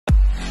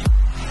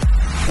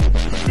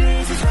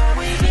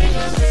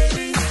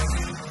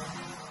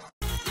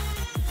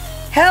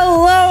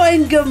Hello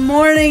and good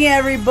morning,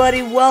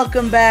 everybody.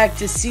 Welcome back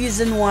to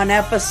Season 1,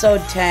 Episode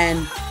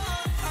 10.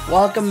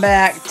 Welcome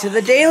back to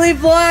the daily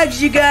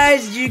vlogs, you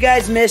guys. Did you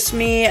guys miss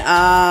me?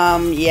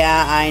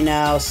 Yeah, I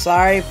know.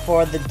 Sorry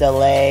for the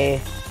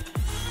delay.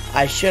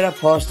 I should have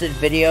posted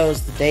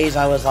videos the days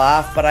I was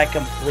off, but I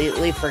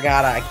completely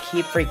forgot. I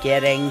keep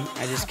forgetting.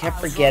 I just kept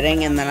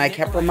forgetting, and then I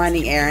kept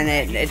reminding Aaron.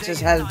 It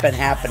just hasn't been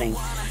happening.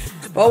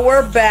 But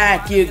we're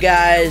back, you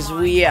guys.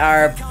 We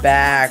are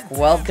back.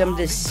 Welcome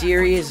to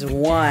Series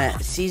 1.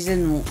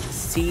 Season.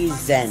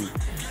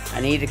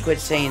 I need to quit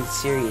saying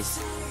series.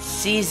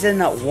 Season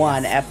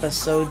 1,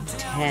 Episode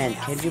 10.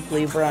 Can you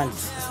believe we're on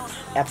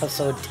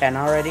Episode 10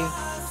 already?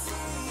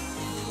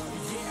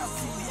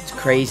 It's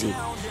crazy.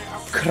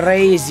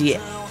 Crazy.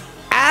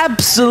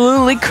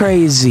 Absolutely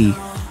crazy.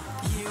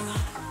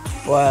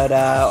 But,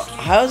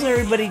 how's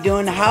everybody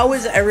doing? How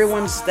is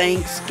everyone's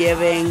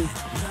Thanksgiving?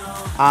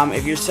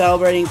 If you're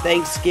celebrating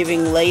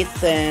Thanksgiving late,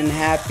 then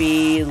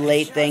happy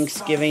late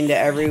Thanksgiving to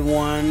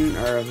everyone,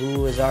 or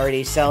who has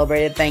already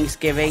celebrated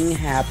Thanksgiving.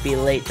 Happy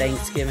late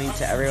Thanksgiving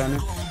to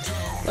everyone.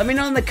 Let me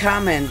know in the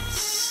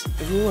comments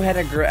who had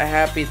a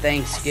happy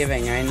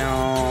Thanksgiving. I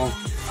know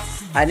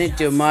I didn't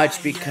do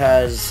much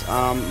because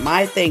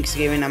my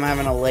Thanksgiving, I'm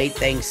having a late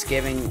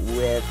Thanksgiving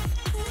with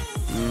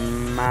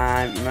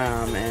my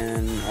mom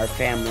and our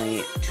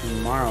family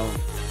tomorrow.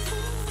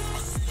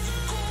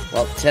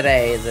 Well,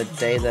 today, the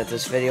day that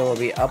this video will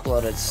be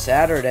uploaded,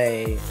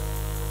 Saturday,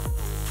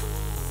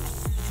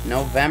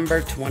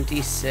 November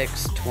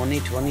 26,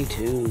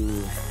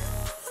 2022.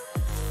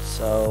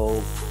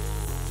 So,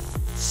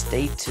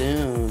 stay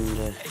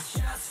tuned.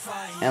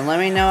 And let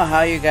me know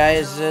how you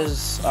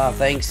guys'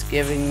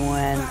 Thanksgiving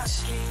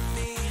went.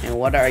 And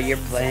what are your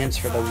plans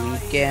for the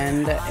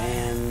weekend.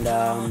 And,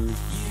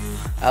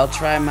 I'll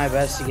try my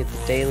best to get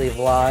the daily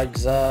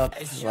vlogs up,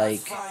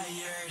 like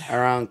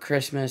around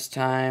Christmas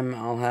time.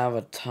 I'll have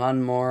a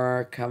ton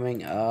more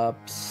coming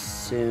up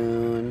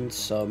soon,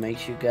 so make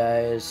sure you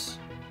guys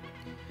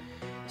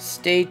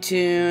stay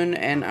tuned,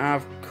 and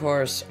of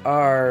course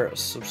are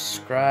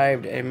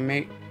subscribed,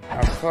 and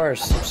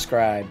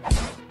subscribe.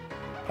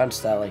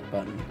 Punch that like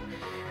button,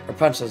 or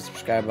punch the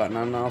subscribe button,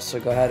 and also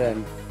go ahead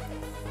and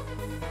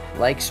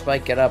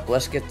spike it up.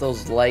 Let's get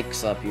those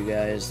likes up, you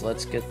guys.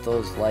 Let's get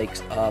those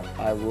likes up.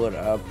 I would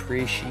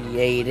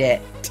appreciate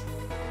it.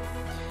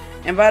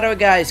 And by the way,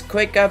 guys,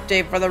 quick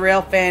update for the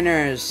Rail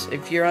Fanners.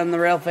 If you're on the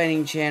Rail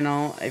Fanning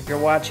channel, if you're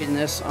watching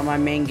this on my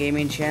main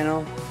gaming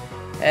channel,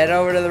 head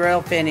over to the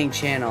Rail Fanning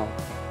channel.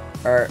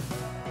 Or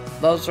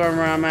those who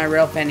are on my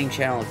Rail Fanning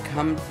channel,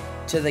 come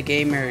to the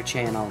Gamer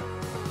channel.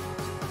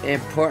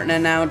 Important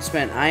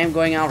announcement. I am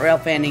going out Rail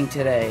Fanning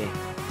today.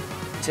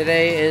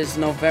 Today is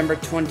November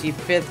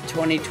 25th,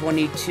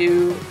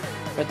 2022.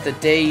 But the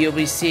day you'll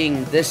be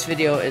seeing this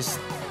video is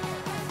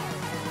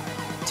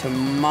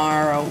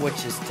tomorrow,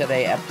 which is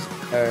today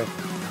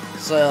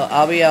so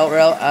I would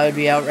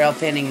be out rail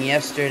fanning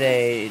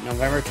yesterday,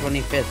 November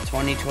 25th,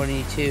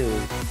 2022,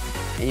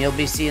 and you'll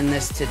be seeing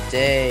this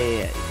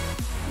today,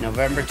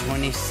 November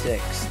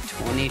 26th,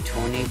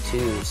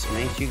 2022. So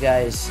make sure you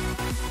guys,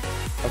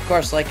 of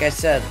course, like I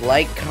said,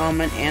 like,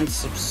 comment, and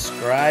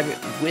subscribe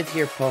with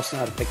your post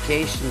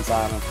notifications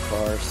on. Of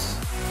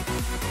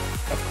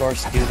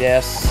course, do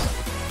this,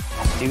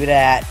 do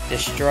that,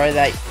 destroy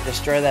that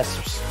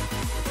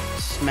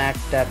smack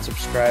that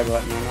subscribe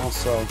button, and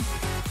also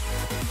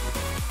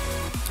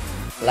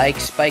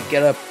spike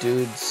it up,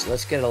 dudes.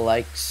 Let's get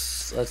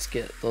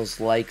those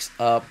likes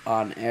up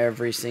on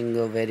every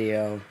single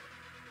video,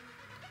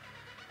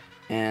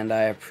 and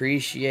I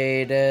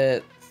appreciate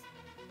it.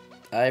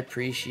 I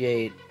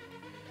appreciate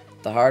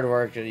the hard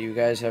work that you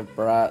guys have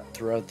brought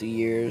throughout the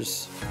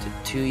years, to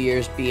 2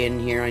 years being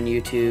here on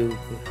YouTube.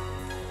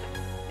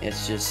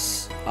 It's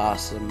just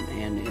awesome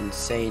and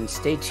insane.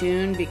 Stay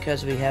tuned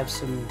because we have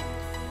some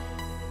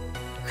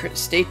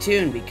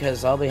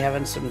I'll be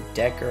having some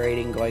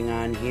decorating going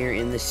on here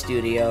in the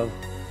studio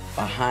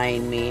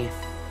behind me.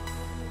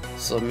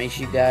 So make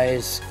sure you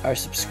guys are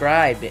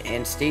subscribed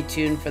and stay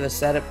tuned for the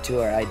setup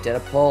tour. I did a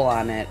poll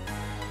on it,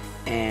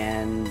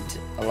 and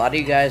a lot of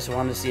you guys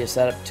want to see a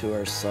setup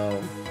tour,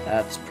 so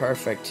that's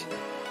perfect.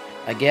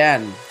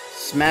 Again,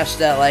 smash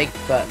that like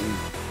button,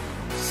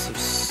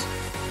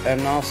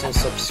 and also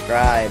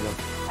subscribe.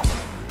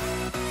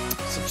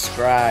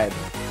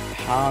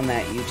 On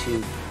that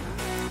YouTube.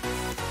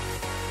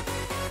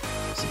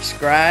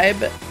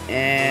 Subscribe,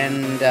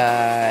 and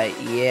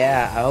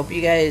yeah, I hope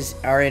you guys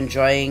are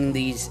enjoying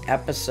these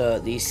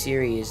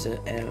series of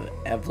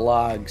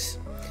vlogs.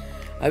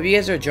 I hope you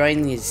guys are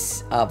enjoying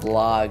these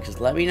vlogs.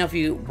 Let me know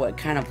what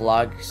kind of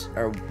vlogs,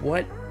 or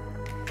what,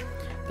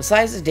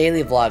 besides the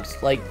daily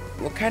vlogs, like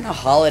what kind of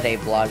holiday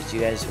vlogs do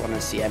you guys want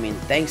to see? I mean,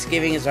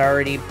 Thanksgiving has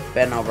already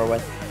been over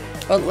with,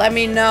 but let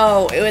me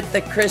know with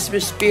the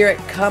Christmas spirit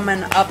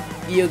coming up,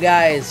 you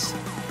guys.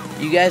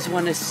 You guys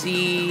want to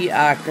see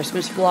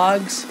Christmas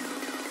vlogs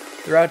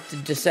throughout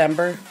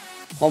the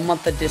whole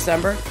month of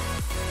December?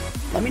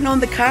 Let me know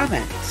in the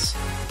comments.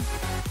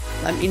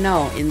 Let me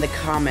know in the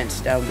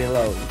comments down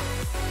below.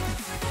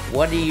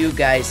 what do you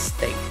guys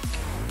think?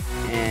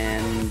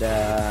 And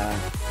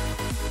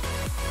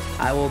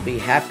I will be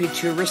happy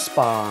to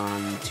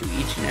respond to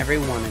each and every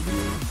one of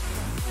you.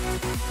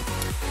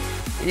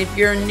 And if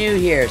you're new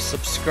here,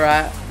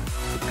 subscribe.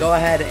 Go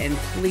ahead and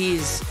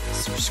please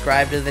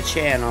subscribe to the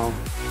channel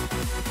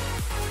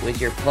with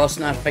your post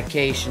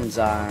notifications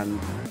on.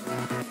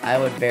 I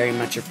would very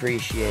much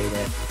appreciate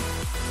it.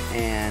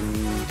 And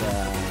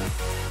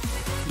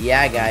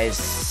yeah, guys,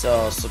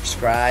 so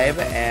subscribe.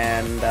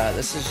 And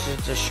this is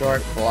just a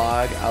short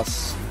vlog. I'll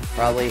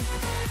probably...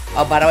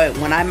 Oh, by the way,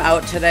 when I'm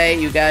out today,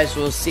 you guys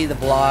will see the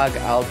vlog.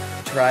 I'll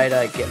try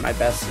to get my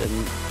best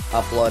in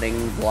uploading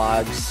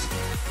vlogs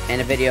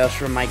and videos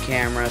from my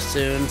camera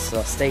soon,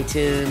 so stay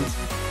tuned.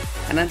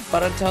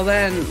 But until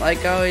then,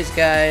 like always,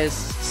 guys,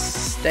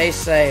 stay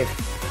safe.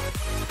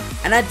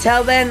 And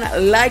until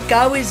then, like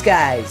always,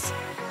 guys,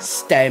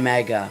 stay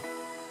mega.